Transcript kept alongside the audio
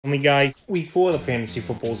Only guy week 4 of the fantasy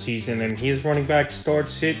football season, and his running back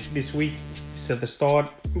starts it this week. So the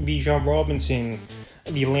start, Bijan Robinson,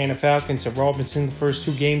 the Atlanta Falcons. So Robinson, the first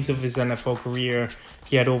 2 games of his NFL career,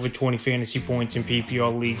 he had over 20 fantasy points in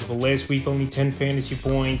PPR leagues. But last week, only 10 fantasy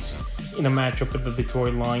points in a matchup with the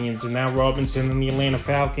Detroit Lions. And now Robinson and the Atlanta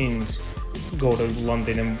Falcons go to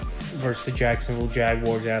London and versus the Jacksonville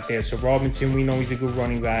Jaguars out there. So Robinson, we know he's a good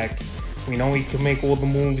running back. We know he can make all the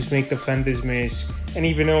moves, make defenders miss. And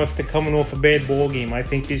even though if they're coming off a bad ball game, I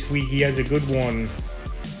think this week he has a good one.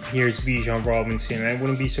 Here's Bijan Robinson. It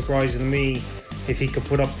wouldn't be surprising to me if he could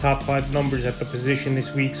put up top 5 numbers at the position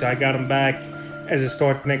this week. So I got him back as a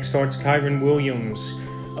start. Next starts Kyren Williams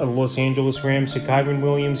of the Los Angeles Rams. So Kyren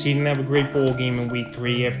Williams, he didn't have a great ball game in week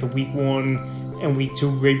 3. After week 1 and week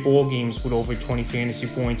 2, great ball games with over 20 fantasy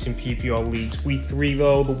points in PPR leagues. Week 3,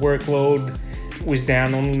 though, the workload was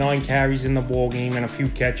down. Only 9 carries in the ball game and a few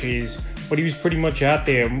catches. But he was pretty much out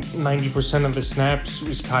there. 90% of the snaps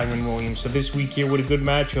was Kyren Williams. So this week here with a good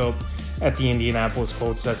matchup at the Indianapolis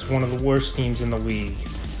Colts. That's one of the worst teams in the league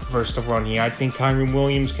versus the run here. I think Kyren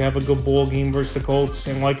Williams can have a good ball game versus the Colts.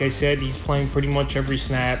 And like I said, he's playing pretty much every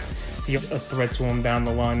snap. A threat to him down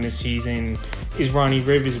the line this season is Ronnie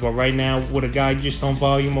Rivers. But right now, with a guy just on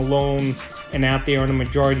volume alone and out there on the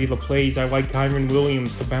majority of the plays, I like Kyren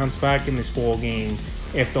Williams to bounce back in this ball game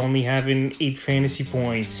after only having 8 fantasy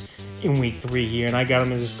points in week 3 here. And I got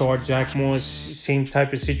him as a start. Zach Moss, same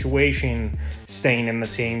type of situation, staying in the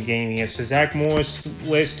same game here. So Zach Moss,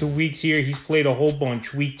 last 2 weeks here, he's played a whole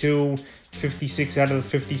bunch. Week 2, 56 out of the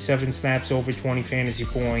 57 snaps, over 20 fantasy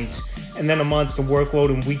points. And then a monster workload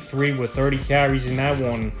in week 3 with 30 carries in that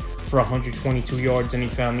one for 122 yards, and he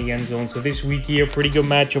found the end zone. So this week here, pretty good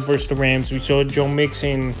matchup versus the Rams. We saw Joe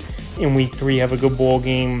Mixon in week 3 have a good ball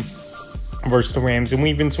game versus the Rams. And we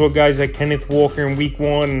even saw guys like Kenneth Walker in week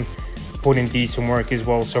 1 put in decent work as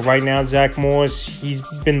well. So right now, Zach Moss, he's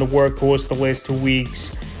been the workhorse the last 2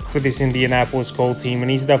 weeks for this Indianapolis Colts team,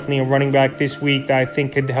 and he's definitely a running back this week that I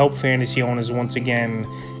think could help fantasy owners once again.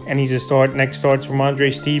 And he's a start. Next starts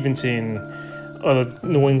Ramondre Stevenson of the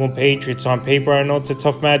New England Patriots. On paper, I know it's a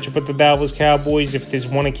tough matchup with the Dallas Cowboys. If there's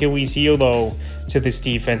one Achilles heel, though, to this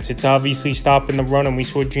defense, it's obviously stopping the run, and we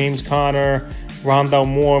saw James Conner, Rondale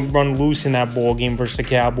Moore run loose in that ball game versus the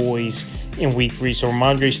Cowboys in week 3. So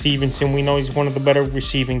Ramondre Stevenson, we know he's one of the better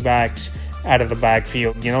receiving backs out of the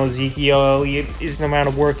backfield. You know, Ezekiel Elliott is an amount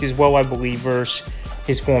of work as well, I believe, versus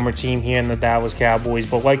his former team here in the Dallas Cowboys.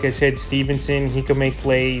 But like I said, Stevenson, he can make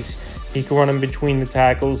plays. He can run in between the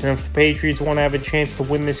tackles. And if the Patriots want to have a chance to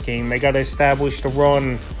win this game, they got to establish the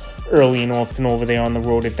run early and often over there on the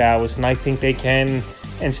road at Dallas. And I think they can.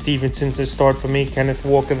 And Stevenson's a start for me. Kenneth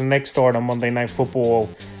Walker, the next start on Monday Night Football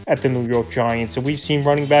at the New York Giants. So we've seen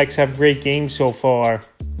running backs have great games so far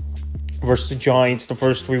versus the Giants the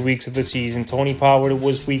first 3 weeks of the season. Tony Pollard, it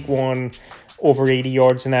was week 1, over 80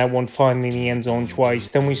 yards in that one, finding the end zone twice.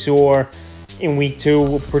 Then we saw in week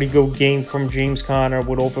 2 a pretty good game from James Conner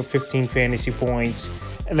with over 15 fantasy points.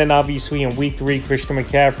 And then obviously in week 3, Christian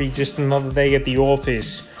McCaffrey, just another day at the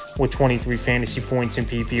office with 23 fantasy points in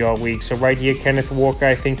PPR league. So right here, Kenneth Walker,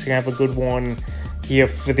 I think, is going to have a good one here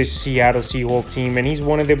for this Seattle Seahawks team. And he's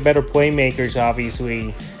one of their better playmakers,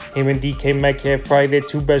 obviously. Him and DK Metcalf, probably their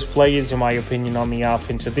 2 best players, in my opinion, on the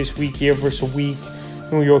offense. So this week here versus a weak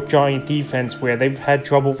New York Giant defense where they've had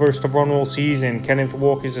trouble versus the run all season, Kenneth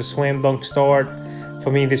Walker is a slam dunk start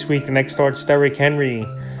for me this week. The next start's Derrick Henry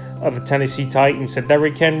of the Tennessee Titans. So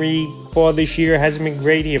Derrick Henry, for this year, hasn't been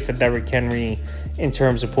great here for Derrick Henry in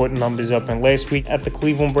terms of putting numbers up. And last week at the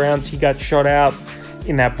Cleveland Browns, he got shut out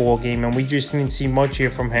in that ball game, and we just didn't see much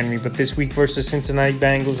here from Henry. But this week versus Cincinnati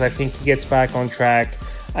Bengals, I think he gets back on track.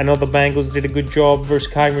 I know the Bengals did a good job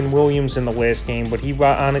versus Kyren Williams in the last game, but he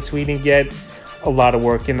honestly didn't get a lot of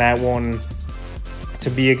work in that one to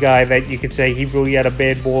be a guy that you could say he really had a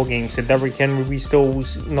bad ball game. So Derrick Henry, we still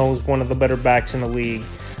know, is one of the better backs in the league.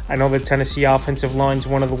 I know the Tennessee offensive line is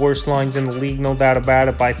one of the worst lines in the league, no doubt about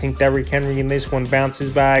it, but I think Derrick Henry in this one bounces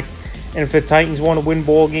back. And if the Titans want to win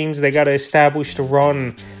ball games, they got to establish the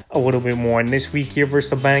run a little bit more. And this week here versus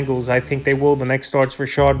the Bengals, I think they will. The next start's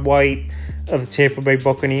Rachaad White of the Tampa Bay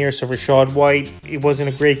Buccaneers. So Rachaad White, it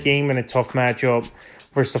wasn't a great game and a tough matchup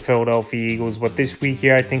versus the Philadelphia Eagles. But this week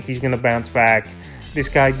here, I think he's going to bounce back. This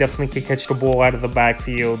guy definitely could catch the ball out of the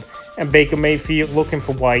backfield. And Baker Mayfield looking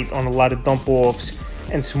for White on a lot of dump-offs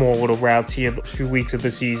and small little routes here the few weeks of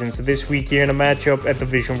the season. So this week here in a matchup at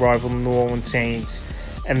division rival the New Orleans Saints,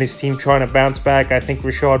 and this team trying to bounce back, I think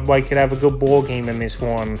Rachaad White could have a good ball game in this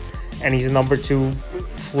one. And he's a number 2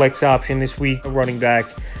 flex option this week, a running back.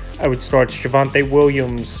 I would start Javonte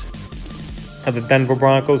Williams of the Denver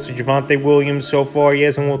Broncos. So Javonte Williams, so far, he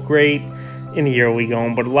hasn't looked great in the early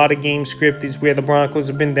going, but a lot of game script is where the Broncos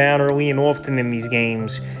have been down early and often in these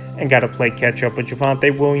games and got to play catch up. But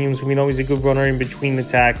Javonte Williams, we know he's a good runner in between the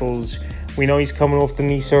tackles. We know he's coming off the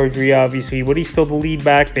knee surgery, obviously, but he's still the lead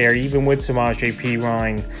back there, even with Samaje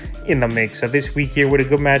Perine in the mix. So this week here with a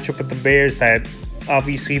good matchup with the Bears that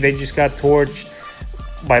obviously they just got torched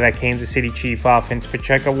by that Kansas City Chief offense.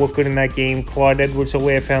 Pacheco looked good in that game. Clyde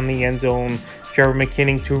Edwards-Helaire found the end zone. Jared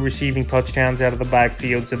McKinnon, 2 receiving touchdowns out of the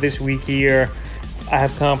backfield. So this week here, I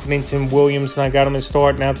have confidence in Williams, and I got him to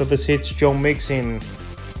start. Now to the sits, Joe Mixon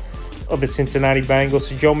of the Cincinnati Bengals.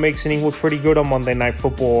 So Joe Mixon, he looked pretty good on Monday Night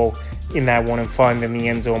Football in that one and finding the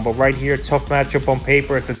end zone. But right here, tough matchup on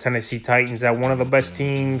paper at the Tennessee Titans. That one of the best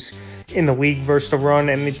teams in the league versus the run,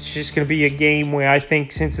 and it's just going to be a game where I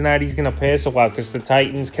think Cincinnati's going to pass a lot because the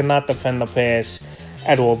Titans cannot defend the pass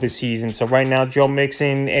at all this season. So right now, Joe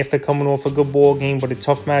Mixon, after coming off a good ball game but a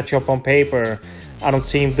tough matchup on paper, I don't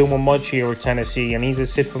see him doing much here with Tennessee, and he's a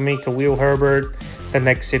sit for me. Khalil Herbert, the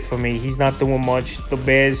next sit for me. He's not doing much. The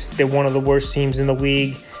Bears, they're one of the worst teams in the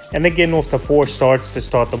league, and they're getting off to poor starts to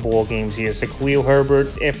start the ball games here. So Khalil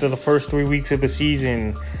Herbert, after the first 3 weeks of the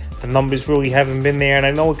season, the numbers really haven't been there, and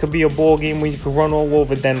I know it could be a ball game where you could run all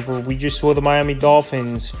over Denver. We just saw the Miami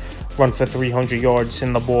Dolphins run for 300 yards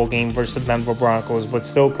in the ball game versus the Denver Broncos, but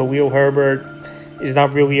still, Khalil Herbert is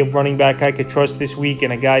not really a running back I could trust this week,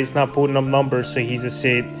 and a guy's not putting up numbers, so he's a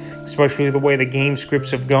sit, especially the way the game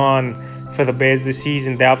scripts have gone for the Bears this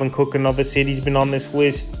season. Dalvin Cook, another sit. He's been on this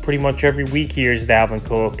list pretty much every week here is Dalvin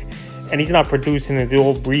Cook, and he's not producing at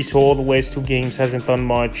all. Breece Hall, the last 2 games, hasn't done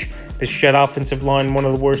much. The Shed offensive line, one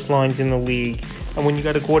of the worst lines in the league. And when you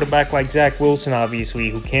got a quarterback like Zach Wilson, obviously,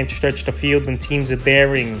 who can't stretch the field, and teams are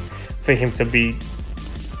daring for him to beat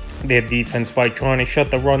their defense by trying to shut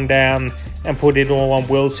the run down and put it all on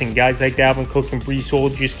Wilson. Guys like Dalvin Cook and Breece Hall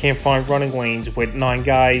just can't find running lanes with 9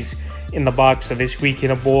 guys in the box. So this week in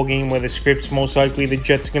a ball game where the script's most likely the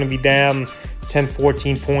Jets are going to be down 10,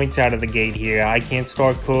 14 points out of the gate here, I can't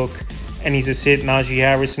start Cook, and he's a sit. Najee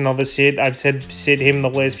Harris, another sit. I've said sit him the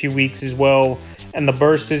last few weeks as well, and the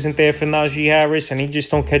burst isn't there for Najee Harris, and he just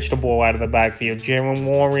don't catch the ball out of the backfield. Jaylen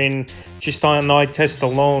Warren, just on an eye test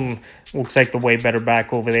alone, looks like the way better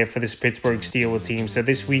back over there for this Pittsburgh Steelers team. So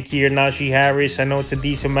this week here, Najee Harris, I know it's a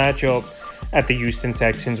decent matchup at the Houston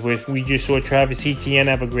Texans. We just saw Travis Etienne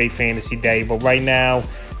have a great fantasy day, but right now,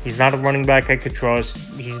 he's not a running back I could trust.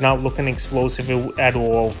 He's not looking explosive at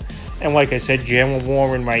all. And like I said, Jaylen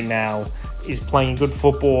Warren right now is playing good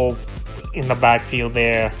football in the backfield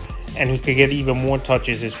there, and he could get even more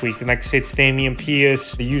touches this week. The next hit's Dameon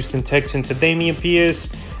Pierce, the Houston Texans. So Dameon Pierce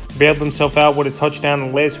bailed himself out with a touchdown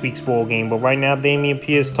in last week's ball game, but right now Dameon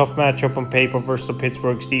Pierce, tough matchup on paper versus the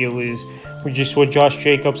Pittsburgh Steelers. We just saw Josh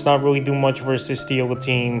Jacobs not really do much versus the Steelers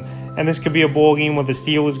team, and this could be a ball game where the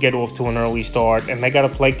Steelers get off to an early start, and they got to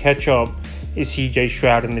play catch up. Is CJ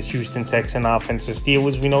Stroud in this Houston Texan offense. The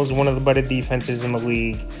Steelers, we know, is one of the better defenses in the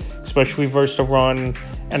league, especially versus the run.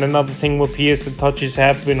 And another thing with Pierce, the touches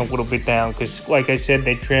have been a little bit down because, like I said,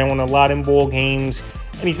 they're trailing a lot in ball games,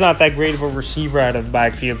 and he's not that great of a receiver out of the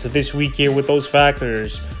backfield. So this week here, with those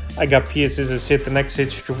factors, I got Pierce as a sit. The next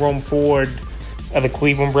hit's Jerome Ford of the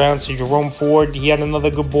Cleveland Browns. So Jerome Ford, he had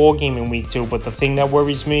another good ball game in week 2, but the thing that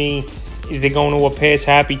worries me is they're going to a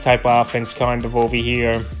pass-happy type of offense kind of over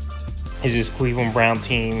here. Is this Cleveland Brown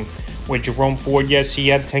team where Jerome Ford, yes, he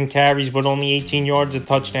had 10 carries, but only 18 yards, a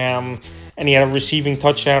touchdown, and he had a receiving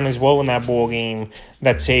touchdown as well in that ball game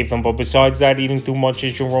that saved him. But besides that, he didn't do much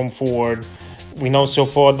as Jerome Ford. We know so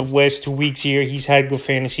far the last 2 weeks here, he's had good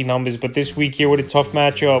fantasy numbers, but this week here with a tough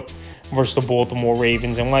matchup versus the Baltimore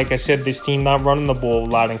Ravens. And like I said, this team not running the ball a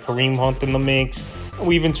lot, and Kareem Hunt in the mix.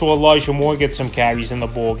 We even saw Elijah Moore get some carries in the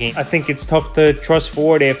ball game. I think it's tough to trust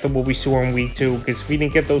Ford after what we saw in week 2, because if he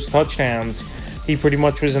didn't get those touchdowns, he pretty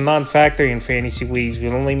much was a non-factor in fantasy leagues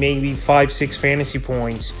with only maybe 5-6 fantasy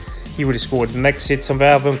points he would have scored. The next hit's of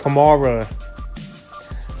Alvin Kamara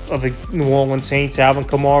of the New Orleans Saints. Alvin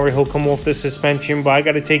Kamara, he'll come off the suspension, but I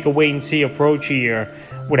got to take a wait-and-see approach here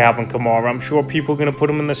with Alvin Kamara. I'm sure people are going to put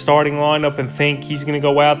him in the starting lineup and think he's going to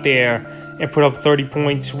go out there and put up 30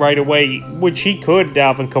 points right away, which he could,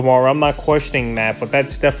 Alvin Kamara. I'm not questioning that, but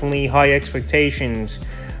that's definitely high expectations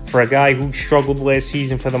for a guy who struggled last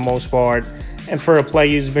season for the most part, and for a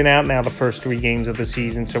player who's been out now the first 3 games of the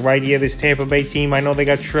season. So right here, this Tampa Bay team, I know they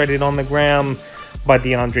got shredded on the ground by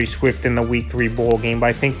DeAndre Swift in the Week 3 ball game, but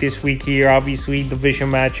I think this week here, obviously, division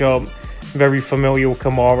matchup, very familiar with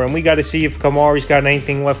Kamara, and we got to see if Kamara's got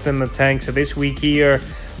anything left in the tank. So this week here,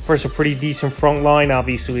 versus a pretty decent front line,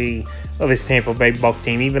 obviously, of this Tampa Bay Buck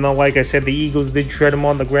team. Even though, like I said, the Eagles did tread them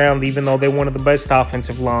on the ground, even though they're one of the best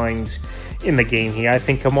offensive lines in the game here. I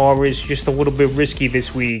think Kamara is just a little bit risky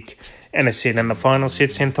this week. And a sit. And the final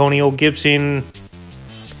sits Antonio Gibson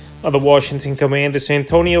of the Washington Commanders.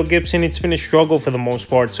 Antonio Gibson, it's been a struggle for the most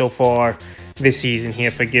part so far this season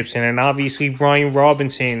here for Gibson. And obviously, Brian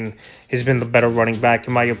Robinson has been the better running back,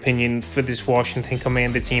 in my opinion, for this Washington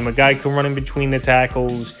Commander team. A guy can run in between the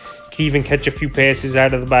tackles, can even catch a few passes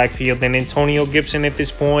out of the backfield. And Antonio Gibson, at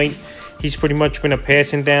this point, he's pretty much been a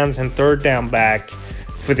passing downs and third down back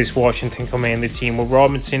for this Washington Commander team, with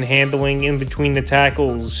Robinson handling in between the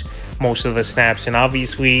tackles most of the snaps, and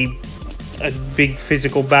obviously a big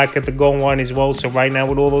physical back at the goal line as well. So right now,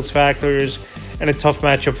 with all those factors and a tough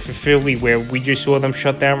matchup for Philly, where we just saw them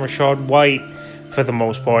shut down Rachaad White for the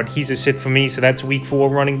most part, he's a sit for me. So that's week 4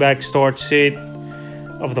 running back start sit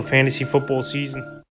of the fantasy football season.